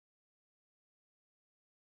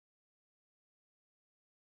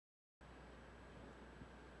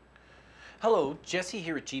Hello, Jesse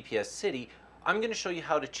here at GPS City. I'm going to show you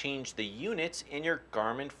how to change the units in your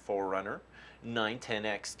Garmin Forerunner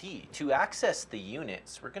 910XT. To access the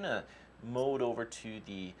units, we're going to mode over to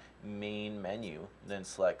the main menu, then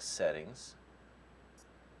select Settings,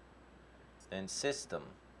 then System,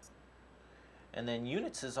 and then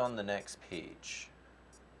Units is on the next page.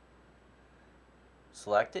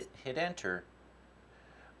 Select it, hit Enter.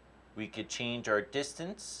 We could change our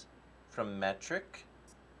distance from metric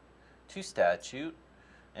to statute,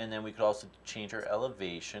 and then we could also change our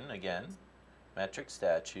elevation, again, metric,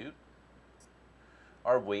 statute,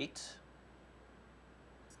 our weight,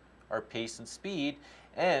 our pace and speed,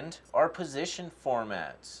 and our position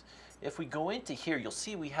formats. If we go into here, you'll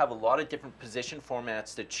see we have a lot of different position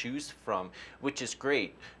formats to choose from, which is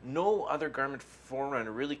great. No other Garmin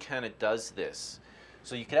Forerunner really kind of does this.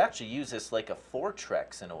 So you could actually use this like a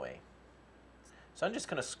Fortrex in a way. So I'm just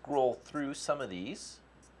going to scroll through some of these,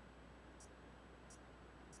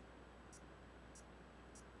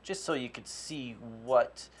 just so you could see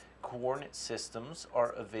what coordinate systems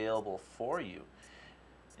are available for you.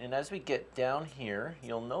 And as we get down here,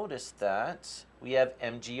 you'll notice that we have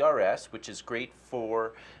MGRS, which is great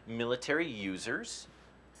for military users.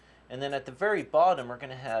 And then at the very bottom, we're going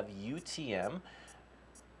to have UTM,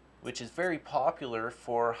 which is very popular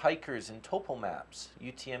for hikers and topo maps.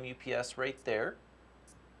 UTM, UPS right there.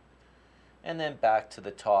 And then back to the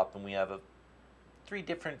top, and we have three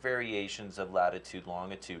different variations of latitude,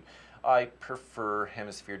 longitude. I prefer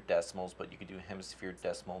hemisphere decimals, but you could do hemisphere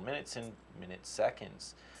decimal minutes and minute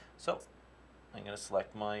seconds. So I'm going to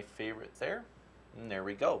select my favorite there, and there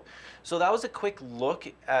we go. So that was a quick look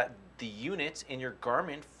at the units in your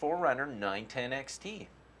Garmin Forerunner 910XT.